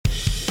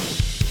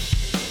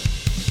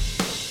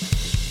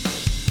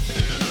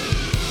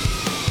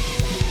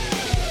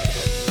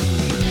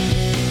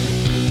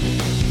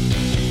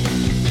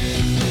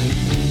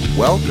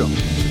Welcome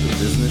to the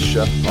Business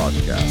Chef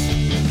Podcast,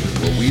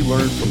 where we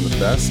learn from the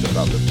best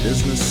about the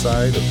business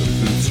side of the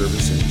food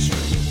service industry.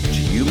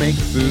 Do you make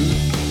food?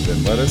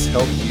 Then let us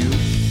help you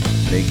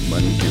make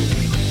money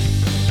doing it.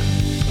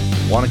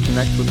 Want to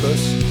connect with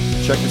us?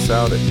 Check us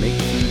out at Make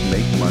Food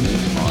Make Money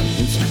on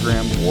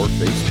Instagram or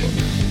Facebook,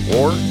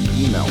 or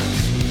email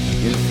us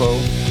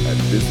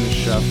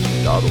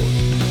info@businesschef.org.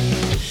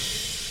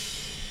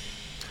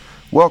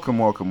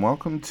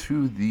 Welcome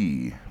to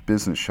the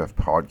Business Chef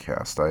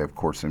Podcast. I, of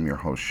course, am your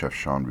host, Chef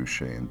Sean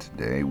Boucher, and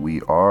today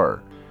we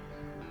are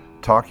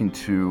talking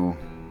to,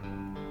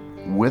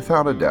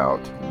 without a doubt,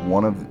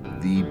 one of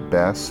the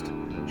best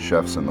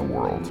chefs in the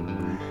world.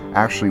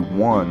 Actually,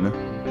 one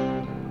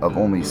of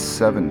only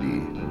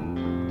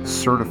 70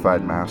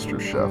 certified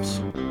master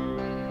chefs,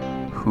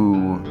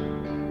 who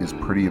is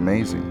pretty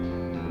amazing.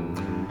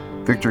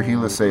 Victor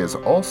Hilese is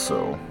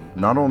also,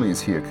 not only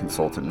is he a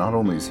consultant, not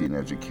only is he an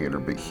educator,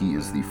 but he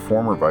is the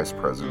former Vice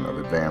President of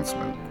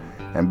Advancement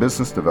and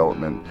Business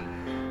Development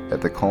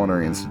at the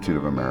Culinary Institute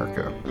of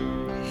America.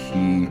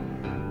 He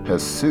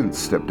has since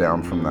stepped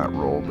down from that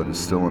role, but is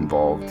still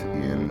involved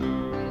in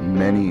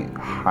many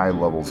high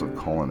levels of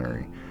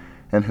culinary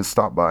and has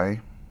stopped by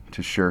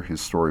to share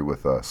his story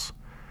with us.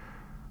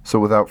 So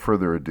without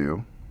further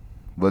ado,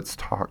 let's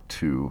talk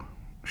to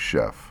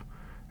Chef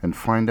and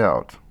find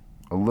out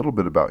a little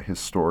bit about his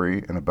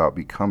story and about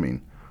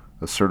becoming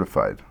a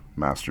certified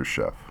master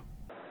chef.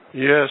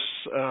 Yes,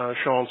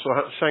 Sean, so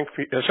thank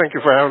you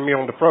for having me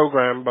on the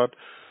program, but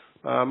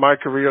my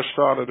career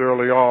started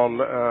early on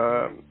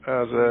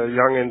as a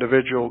young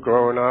individual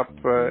growing up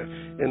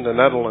in the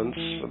Netherlands.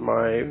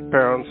 My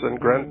parents and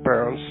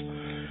grandparents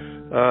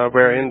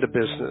were in the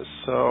business,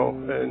 so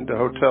in the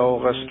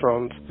hotel,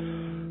 restaurant,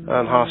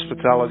 and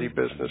hospitality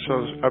business.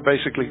 So I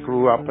basically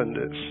grew up in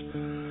this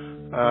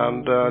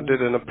and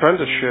did an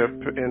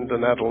apprenticeship in the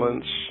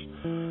Netherlands.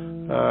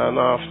 And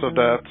after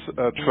that,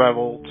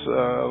 traveled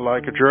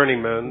like a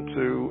journeyman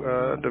to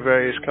the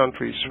various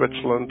countries,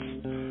 Switzerland,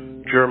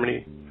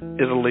 Germany,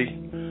 Italy,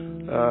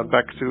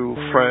 back to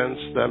France,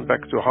 then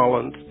back to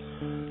Holland.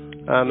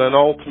 And then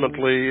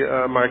ultimately,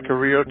 my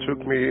career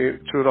took me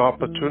to an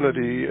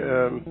opportunity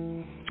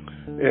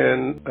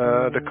in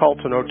the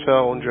Carlton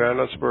Hotel in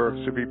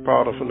Johannesburg to be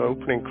part of an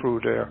opening crew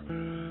there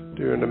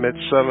during the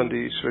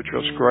mid-70s, which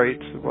was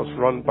great. It was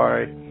run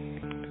by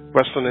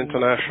Western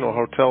International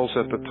Hotels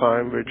at the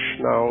time, which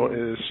now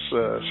is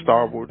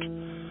Starwood.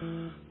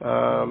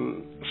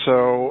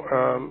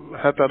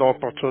 Had that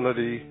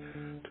opportunity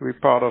to be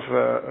part of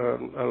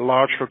a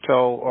large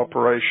hotel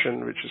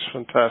operation, which is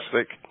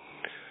fantastic.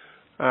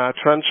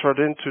 Transferred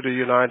into the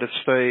United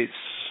States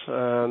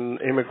and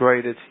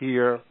immigrated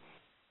here.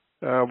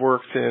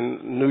 Worked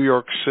in New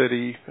York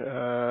City.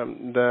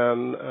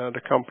 Then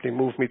the company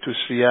moved me to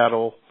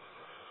Seattle.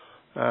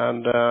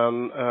 And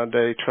then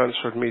they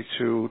transferred me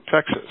to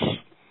Texas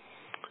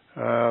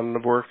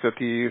and worked at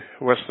the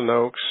Westin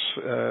Oaks,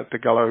 the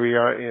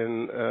Galleria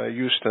in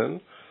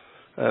Houston,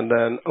 and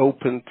then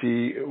opened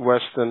the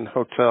Westin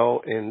Hotel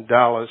in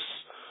Dallas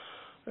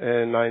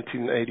in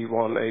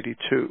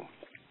 1981-82.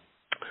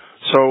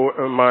 So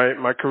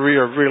my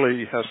career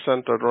really has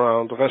centered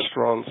around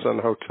restaurants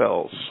and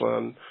hotels.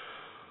 And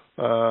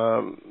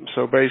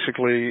so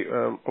basically,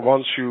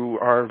 once you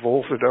are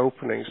involved with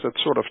openings,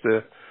 that's sort of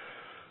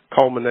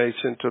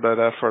culminates into that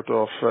effort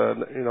of,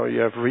 you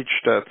have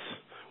reached that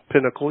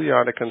pinnacle. You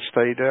either can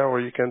stay there or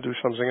you can do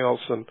something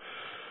else. And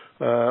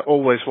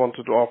always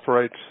wanted to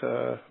operate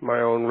my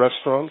own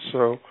restaurant.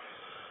 So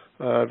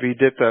we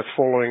did that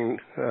following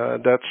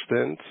that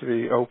stint.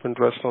 We opened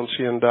restaurants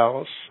here in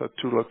Dallas at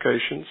 2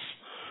 locations.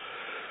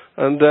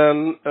 And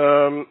then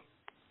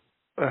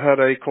I had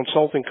a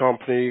consulting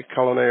company,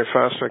 Culinary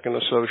Fast Track and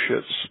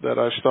Associates, that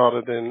I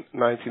started in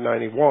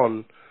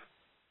 1991.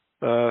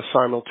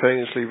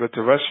 Simultaneously with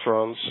the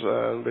restaurants,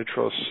 which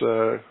was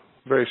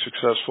very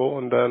successful.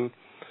 And then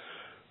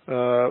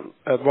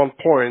at one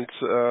point,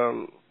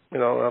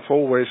 I've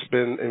always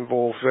been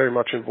very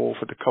much involved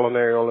with the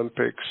Culinary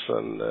Olympics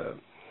and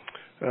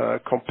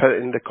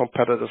in the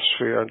competitive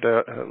sphere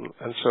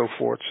and so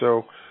forth.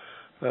 So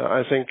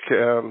I think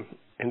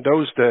in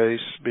those days,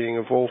 being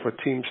involved with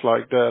teams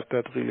like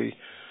that really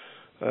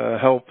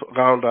help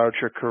round out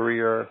your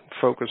career,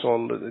 focus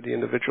on the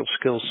individual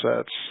skill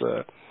sets,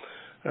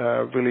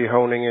 really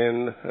honing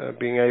in,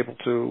 being able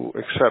to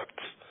accept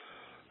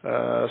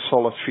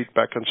solid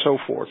feedback and so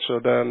forth. So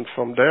then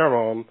from there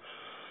on,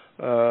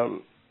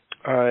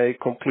 I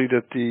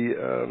completed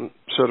the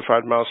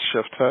Certified Master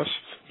Chef test.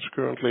 There's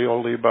currently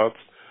only about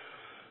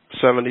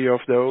 70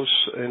 of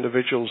those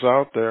individuals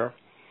out there.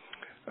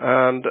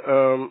 And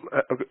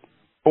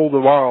all the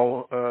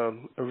while,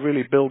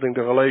 really building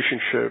the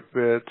relationship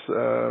with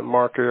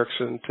Mark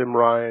Erickson, Tim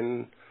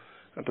Ryan,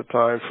 at the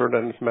time,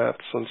 Ferdinand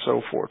Metz, and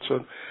so forth.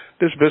 So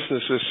this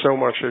business is so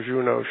much, as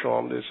you know,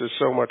 Sean, this is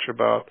so much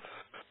about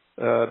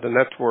the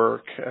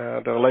network,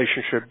 the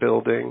relationship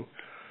building,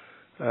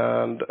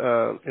 and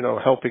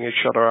helping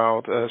each other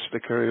out as the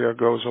career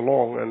goes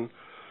along. And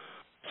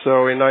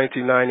So in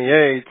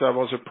 1998, I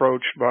was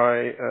approached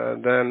by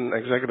then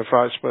Executive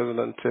Vice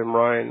President Tim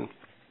Ryan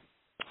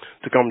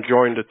to come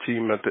join the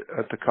team at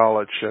the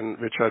college, and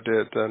which I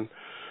did. And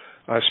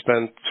I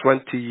spent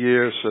 20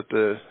 years at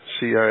the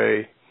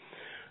CIA,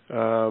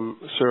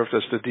 served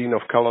as the Dean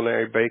of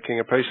Culinary Baking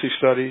and Pastry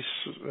Studies,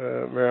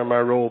 where my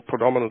role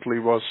predominantly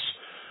was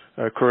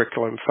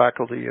curriculum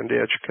faculty and the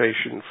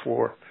education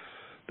for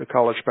the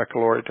college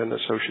baccalaureate and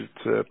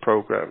associate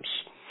programs.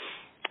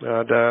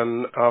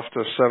 Then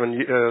after 7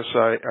 years,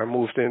 I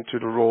moved into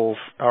the role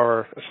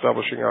of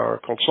establishing our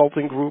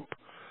consulting group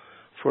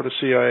for the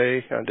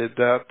CIA. I did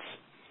that.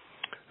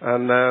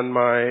 And then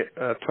my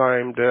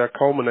time there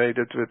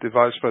culminated with the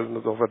Vice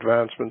President of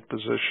Advancement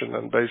position.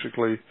 And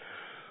basically,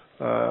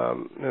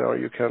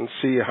 you can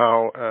see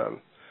how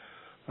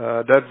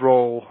that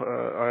role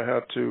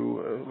I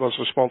was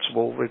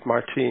responsible with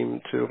my team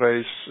to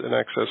raise in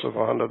excess of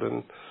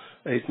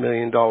 $108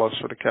 million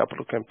for the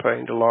capital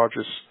campaign, the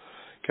largest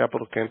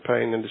capital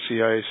campaign in the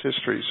CIA's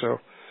history. So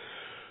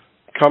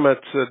come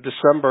at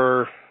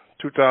December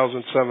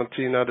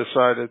 2017, I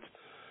decided,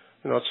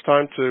 it's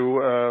time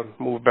to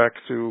move back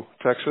to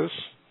Texas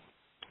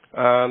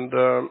and,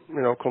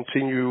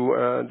 continue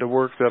the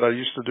work that I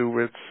used to do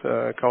with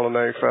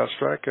Culinary Fast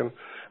Track and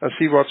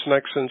see what's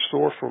next in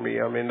store for me.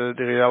 I mean,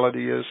 the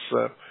reality is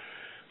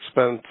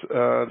spent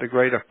the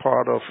greater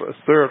part of a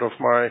third of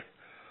my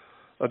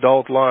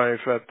adult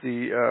life at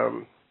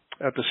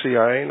the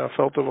CIA, and I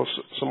felt there was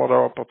some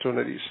other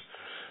opportunities.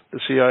 The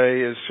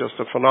CIA is just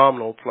a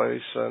phenomenal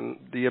place, and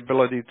the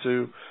ability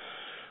to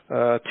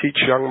teach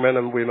young men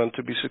and women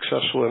to be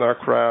successful in our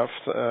craft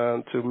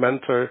and to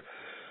mentor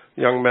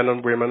young men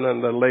and women,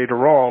 and then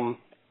later on,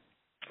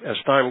 as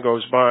time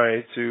goes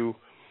by, to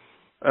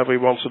every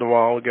once in a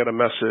while get a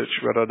message,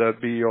 whether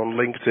that be on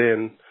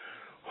LinkedIn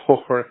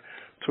or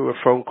to a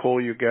phone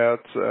call you get,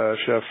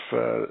 Chef,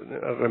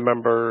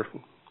 remember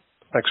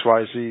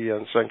XYZ,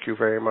 and thank you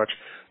very much.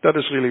 That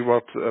is really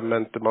what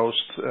meant the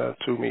most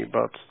to me.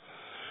 But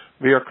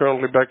we are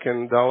currently back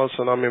in Dallas,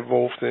 and I'm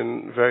involved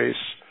in various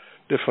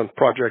different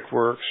project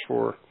works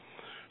for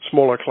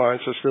smaller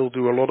clients. I still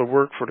do a lot of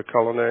work for the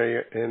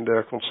culinary in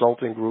their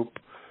consulting group,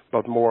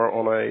 but more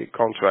on a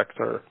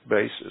contractor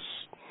basis.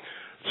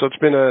 So it's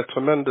been a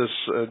tremendous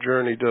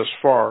journey thus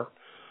far.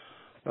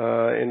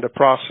 In the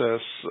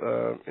process,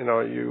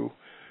 you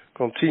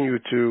continue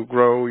to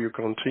grow, you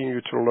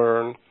continue to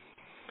learn.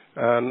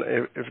 And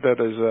if that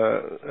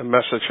is a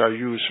message I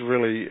use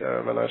really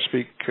when I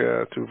speak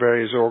to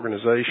various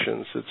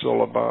organizations, it's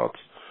all about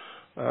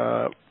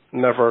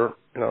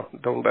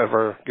don't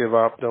ever give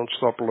up, don't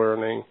stop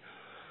learning.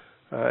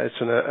 It's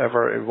an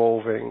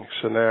ever-evolving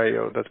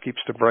scenario that keeps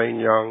the brain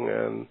young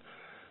and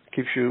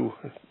keeps you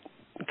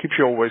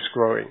always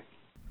growing.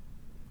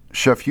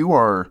 Chef, you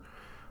are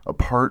a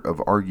part of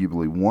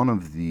arguably one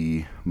of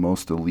the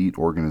most elite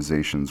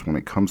organizations when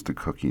it comes to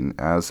cooking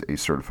as a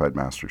certified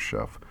master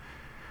chef.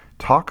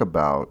 Talk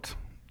about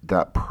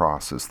that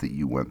process that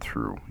you went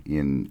through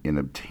in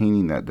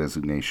obtaining that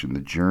designation,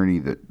 the journey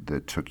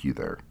that took you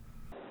there.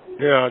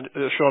 Yeah,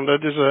 Sean,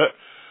 that is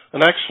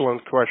an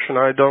excellent question.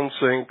 I don't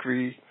think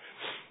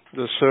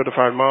the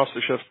Certified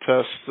Master Chef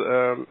test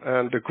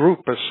and the group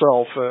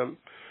itself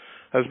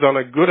has done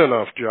a good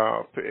enough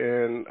job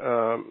in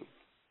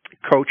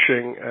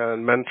coaching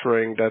and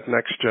mentoring that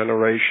next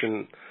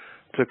generation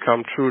to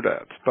come through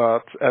that.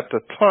 But at the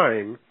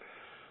time,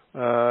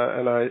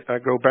 and I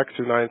go back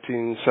to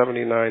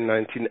 1979,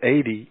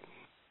 1980,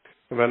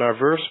 when I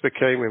first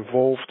became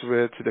involved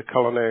with the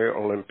Culinary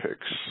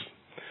Olympics.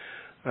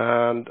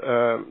 And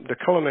the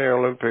Culinary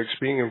Olympics,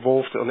 being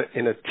involved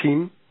in a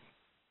team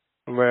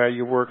where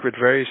you work with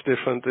various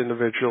different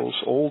individuals,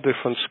 all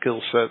different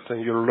skill sets,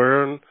 and you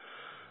learn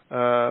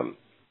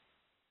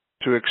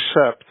to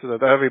accept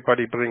that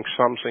everybody brings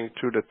something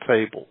to the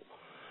table.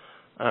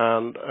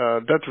 And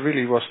that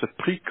really was the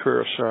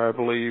precursor, I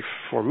believe,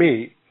 for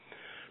me,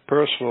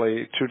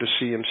 personally, to the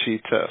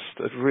CMC test.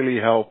 It really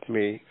helped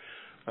me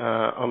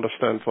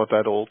understand what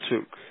that all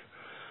took.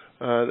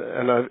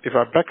 If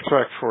I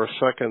backtrack for a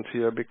second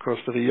here, because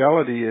the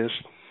reality is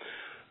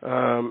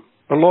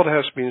a lot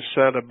has been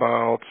said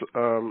about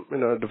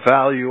the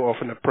value of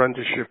an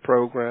apprenticeship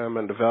program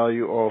and the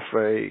value of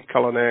a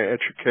culinary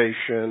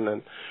education,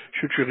 and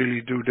should you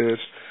really do this?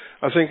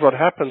 I think what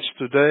happens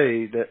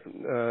today,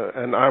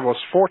 and I was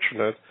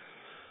fortunate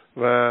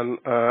when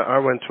I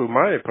went through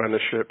my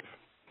apprenticeship,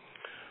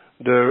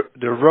 the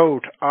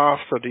road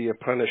after the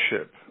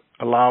apprenticeship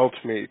allowed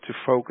me to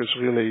focus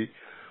really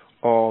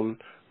on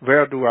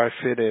where do I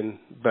fit in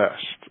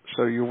best.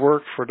 So you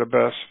work for the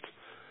best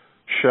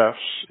chefs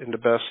in the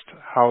best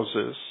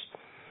houses,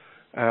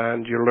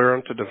 and you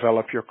learn to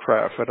develop your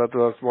craft, whether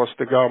that was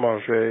the garde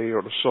manger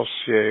or the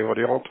saucier or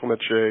the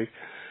entremetier,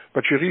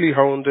 but you really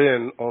honed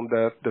in on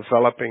that,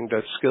 developing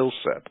that skill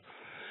set.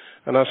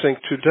 And I think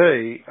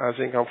today,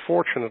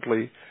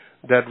 unfortunately,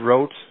 that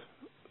road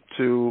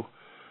to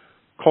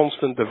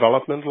constant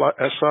development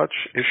as such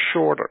is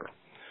shorter.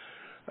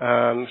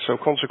 And so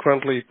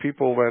consequently,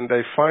 people, when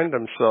they find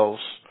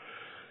themselves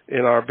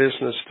in our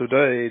business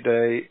today,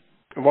 they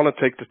want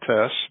to take the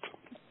test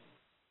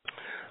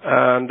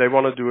and they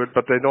want to do it,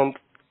 but they don't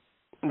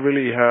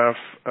really have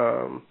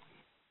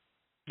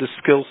the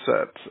skill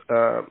set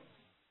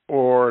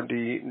or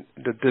the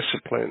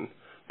discipline,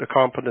 the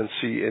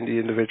competency in the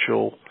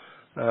individual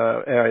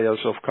areas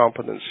of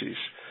competencies.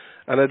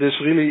 And it is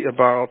really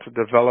about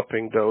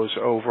developing those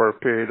over a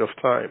period of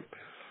time.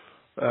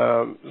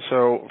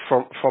 So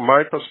from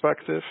my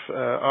perspective,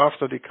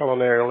 after the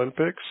Culinary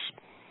Olympics,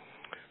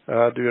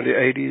 during the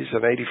 80s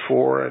and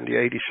 84 and the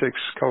 86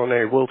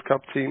 Culinary World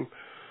Cup team,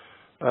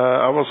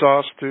 I was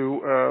asked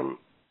to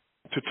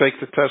take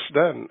the test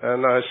then.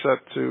 And I said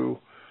to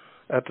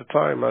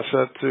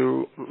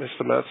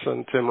Mr. Metz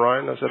and Tim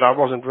Ryan, I said, I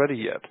wasn't ready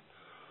yet.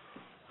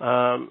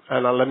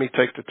 And let me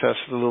take the test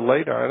a little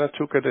later. And I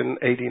took it in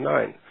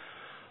 89.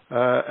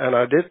 And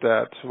I did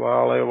that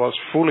while I was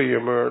fully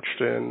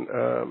immersed in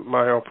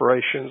my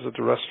operations at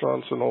the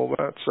restaurants and all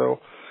that. So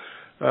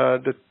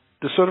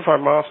the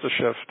Certified Master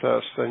Chef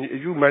test, and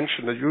you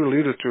mentioned that, you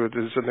alluded to it,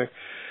 is an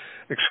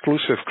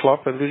exclusive club,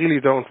 and we really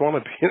don't want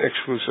to be an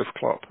exclusive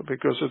club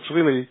because it's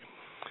really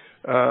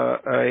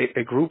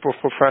a group of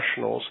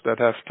professionals that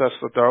have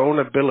tested their own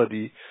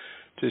ability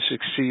to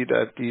succeed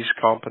at these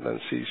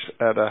competencies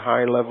at a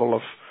high level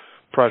of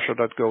pressure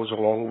that goes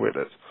along with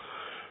it.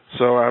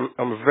 So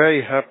I'm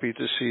very happy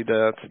to see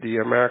that the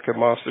American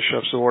Master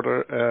Chef's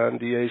Order and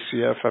the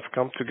ACF have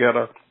come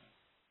together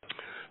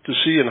to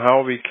see in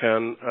how we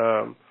can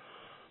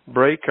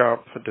break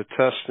up the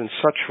test in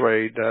such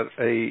way that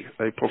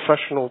a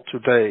professional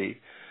today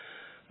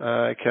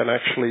can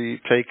actually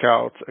take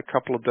out a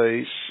couple of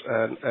days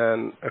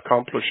and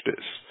accomplish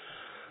this.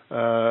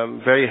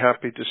 Very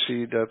happy to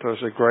see that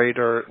there's a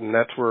greater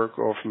network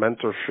of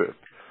mentorship,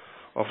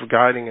 of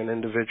guiding an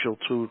individual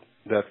through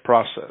that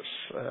process.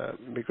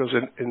 Because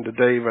in the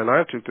day when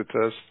I took the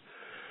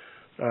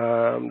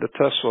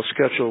test was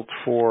scheduled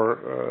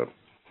for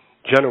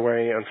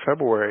January and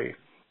February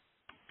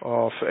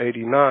of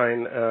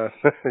 89.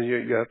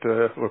 You had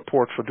to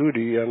report for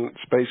duty, and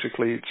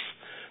it's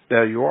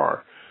there you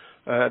are.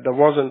 There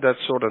wasn't that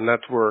sort of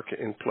network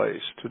in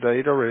place.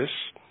 Today there is.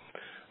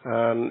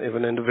 And if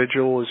an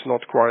individual is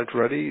not quite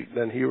ready,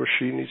 then he or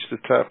she needs to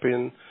tap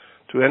in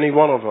to any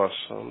one of us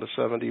on the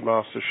 70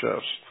 Master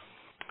Chefs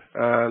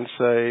and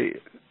say,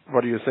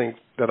 what do you think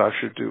that I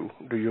should do?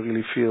 Do you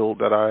really feel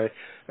that I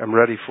am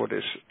ready for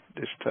this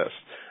test?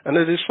 And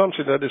it is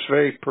something that is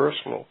very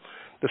personal.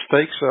 The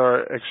stakes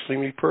are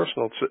extremely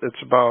personal.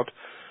 It's about,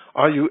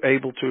 are you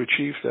able to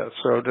achieve that?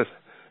 So that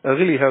it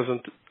really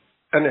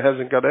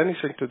hasn't got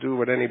anything to do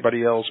with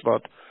anybody else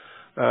but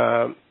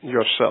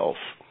yourself.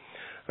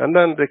 And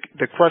then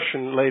the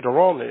question later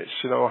on is,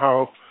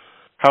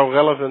 how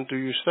relevant do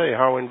you stay?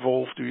 How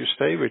involved do you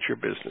stay with your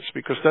business?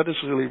 Because that is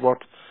really what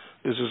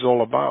this is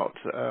all about.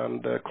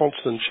 And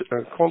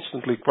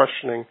constantly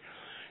questioning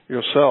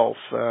yourself.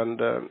 And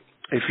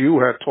if you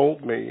had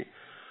told me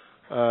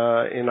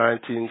in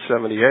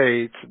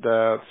 1978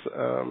 that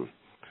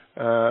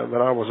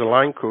when I was a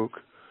line cook,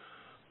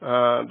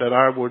 that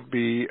I would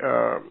be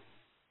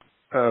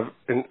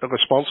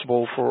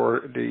responsible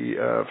for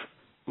the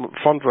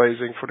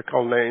fundraising for the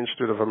Culinary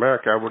Institute of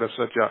America, I would have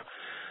said,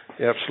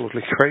 you're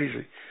absolutely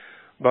crazy.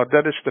 But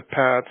that is the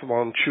path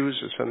one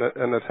chooses, and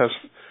it has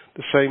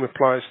the same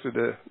applies to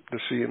the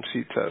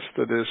CMC test.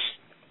 That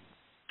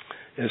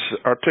is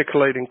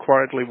articulating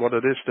quietly what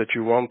it is that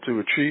you want to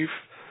achieve,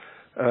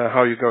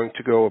 how you're going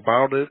to go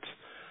about it,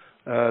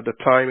 the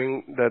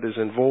timing that is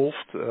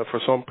involved. For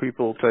some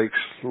people takes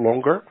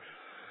longer.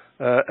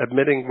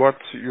 Admitting what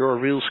your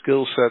real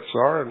skill sets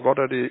are and what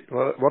are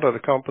the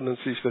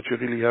competencies that you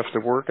really have to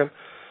work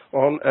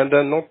on, and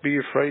then not be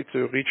afraid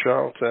to reach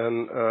out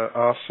and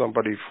ask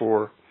somebody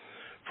for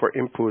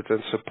input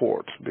and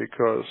support,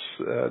 because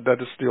that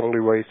is the only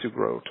way to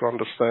grow, to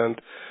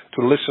understand,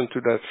 to listen to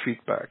that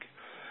feedback.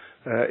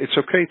 It's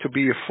okay to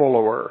be a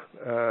follower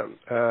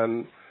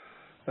and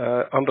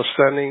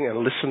understanding and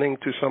listening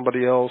to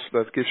somebody else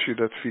that gives you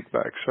that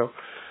feedback. So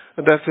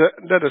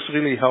that has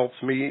really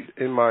helped me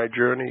in my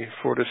journey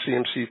for the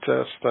CMC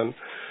test, and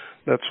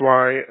that's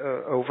why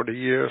over the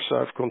years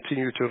I've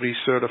continued to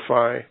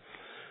recertify,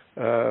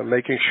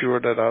 making sure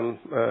that I'm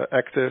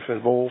active,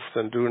 involved,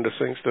 and doing the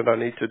things that I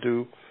need to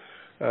do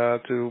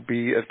to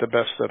be at the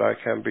best that I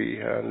can be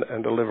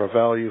and deliver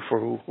value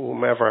for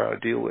whomever I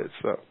deal with.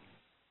 So,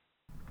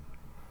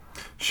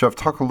 Chef,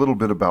 talk a little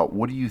bit about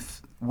what do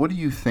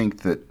you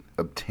think that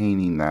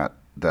obtaining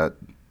that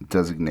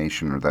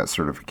designation or that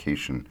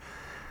certification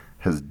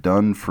has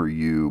done for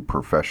you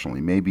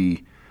professionally,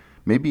 maybe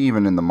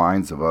even in the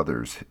minds of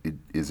others.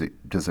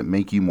 Does it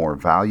make you more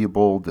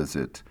valuable? Does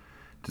it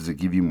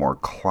give you more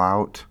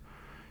clout?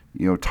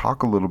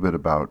 Talk a little bit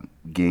about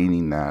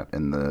gaining that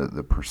and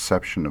the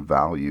perception of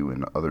value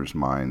in others'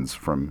 minds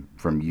from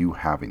you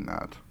having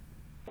that.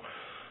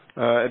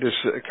 It is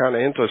kind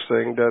of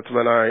interesting that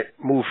when I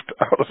moved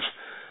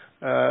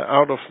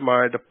out of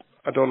my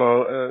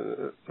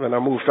when I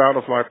moved out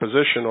of my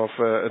position of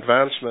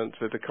advancement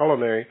with the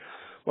culinary,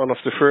 one of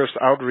the first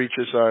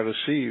outreaches I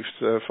received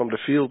from the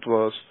field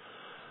was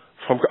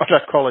from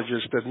other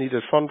colleges that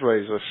needed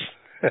fundraisers.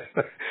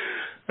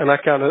 And I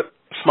kind of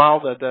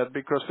smiled at that,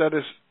 because that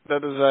is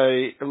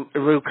a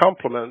real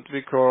compliment,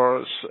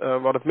 because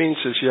what it means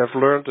is you have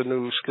learned a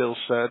new skill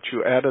set,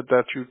 you added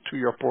that to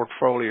your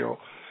portfolio.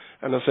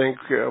 And I think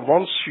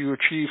once you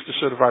achieve the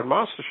Certified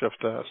Master Chef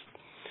test,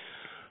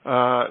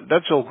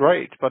 that's all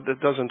great, but it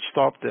doesn't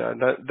stop there.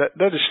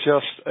 That is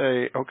just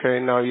okay,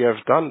 now you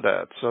have done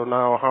that. So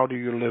now how do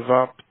you live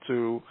up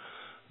to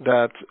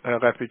that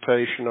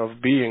reputation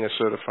of being a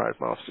Certified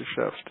Master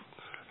Chef?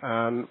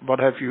 And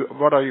what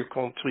are you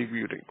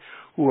contributing?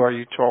 Who are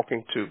you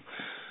talking to?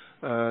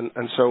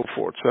 And so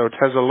forth. So it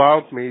has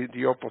allowed me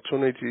the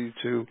opportunity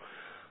to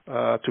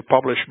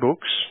publish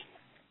books.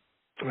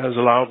 It has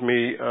allowed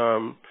me,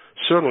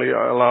 certainly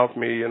allowed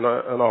me an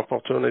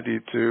opportunity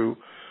to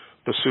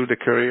pursue the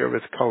career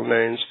with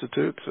Culinary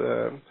Institute.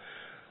 And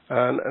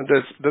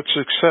that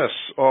success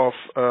of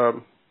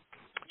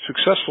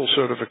successful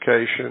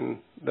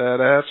certification that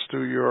adds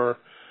to your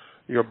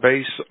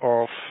base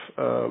of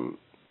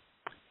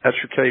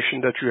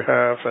education that you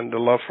have, and the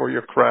love for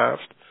your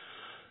craft,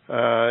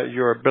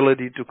 your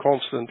ability to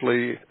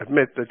constantly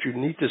admit that you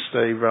need to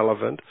stay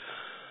relevant,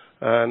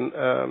 and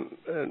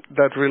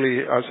that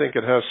really, I think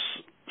it has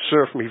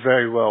served me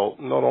very well,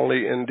 not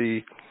only in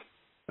the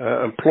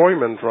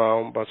employment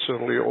realm, but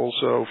certainly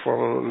also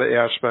from the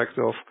aspect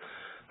of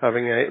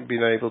having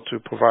been able to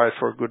provide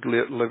for a good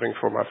living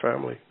for my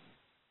family.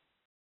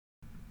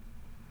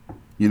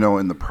 You know,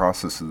 in the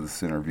process of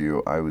this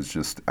interview, I was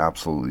just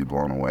absolutely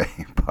blown away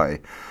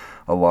by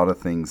a lot of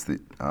things that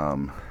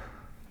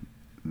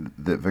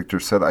that Victor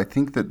said. I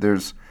think that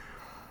there's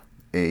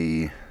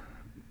a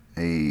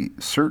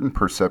certain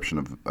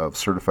perception of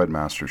certified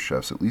master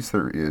chefs, at least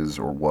there is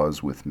or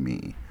was with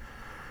me,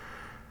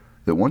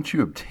 that once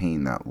you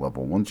obtain that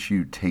level, once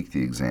you take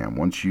the exam,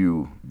 once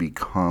you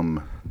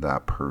become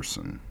that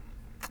person,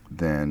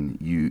 then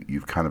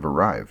you've kind of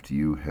arrived.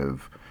 You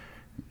have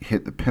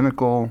hit the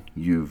pinnacle.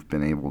 You've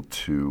been able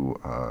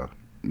to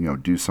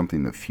do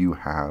something that few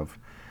have,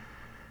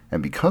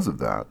 and because of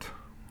that,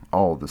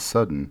 all of a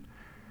sudden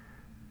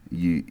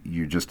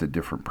you're just a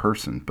different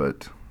person.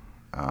 But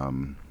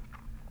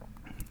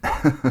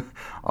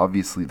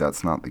obviously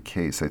that's not the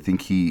case. I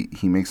think he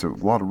makes a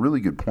lot of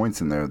really good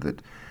points in there,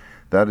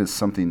 that is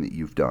something that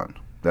you've done.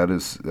 That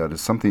is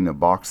something, a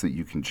box that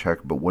you can check,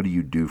 but what do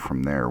you do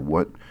from there?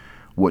 What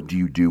do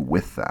you do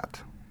with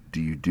that?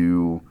 Do you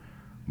do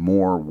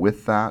more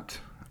with that,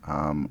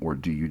 or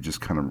do you just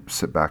kind of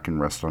sit back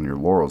and rest on your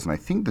laurels? And I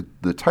think that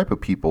the type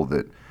of people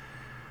that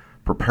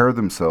prepare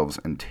themselves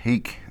and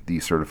take the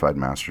Certified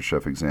Master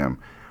Chef exam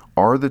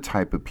are the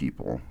type of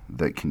people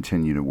that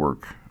continue to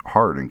work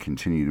hard and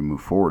continue to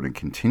move forward and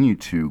continue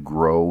to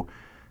grow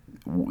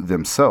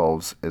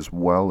themselves as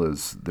well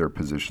as their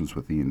positions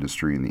with the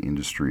industry and the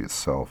industry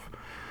itself.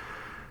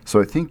 So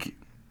I think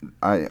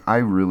I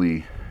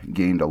really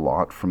gained a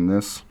lot from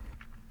this.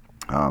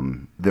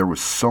 There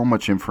was so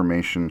much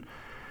information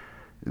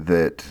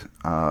that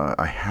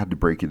I had to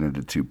break it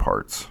into two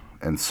parts.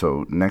 And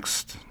so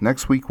next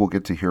week we'll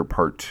get to hear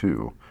part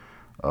 2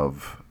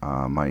 of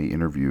my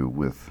interview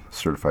with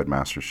Certified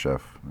Master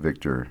Chef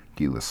Victor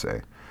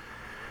Guilesset.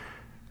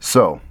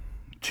 So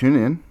tune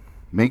in,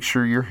 make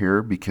sure you're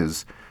here,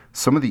 because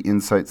some of the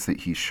insights that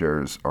he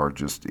shares are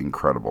just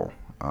incredible.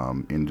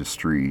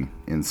 Industry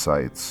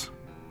insights,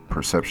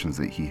 perceptions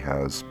that he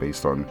has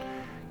based on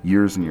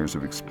years and years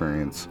of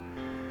experience.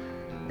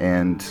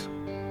 And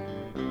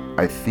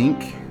I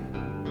think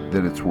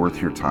that it's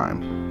worth your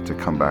time to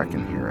come back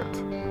and hear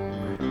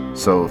it.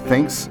 So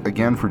thanks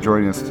again for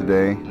joining us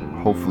today.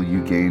 Hopefully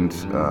you gained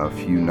a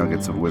few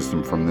nuggets of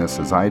wisdom from this,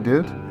 as I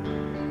did.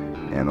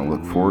 And I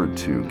look forward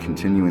to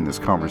continuing this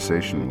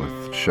conversation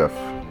with Chef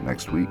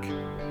next week.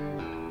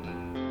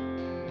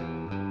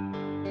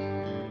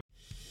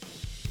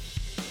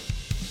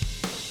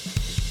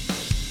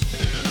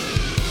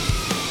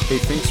 Hey,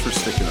 thanks for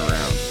sticking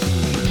around.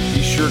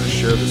 Be sure to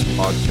share this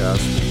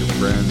podcast with your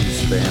friends,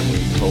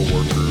 family,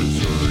 co-workers,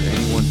 or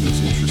anyone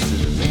who's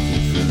interested in making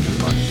food and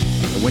money.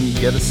 And when you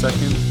get a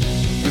second,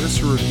 give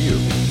us a review.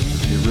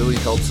 It really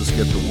helps us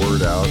get the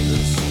word out,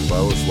 as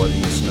well as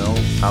letting us know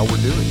how we're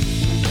doing.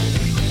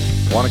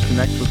 Want to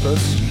connect with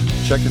us?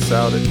 Check us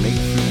out at Make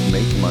Food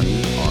Make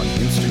Money on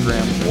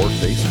Instagram or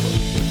Facebook.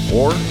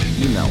 Or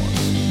email us,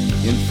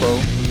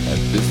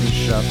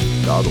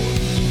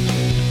 info@businesschef.org.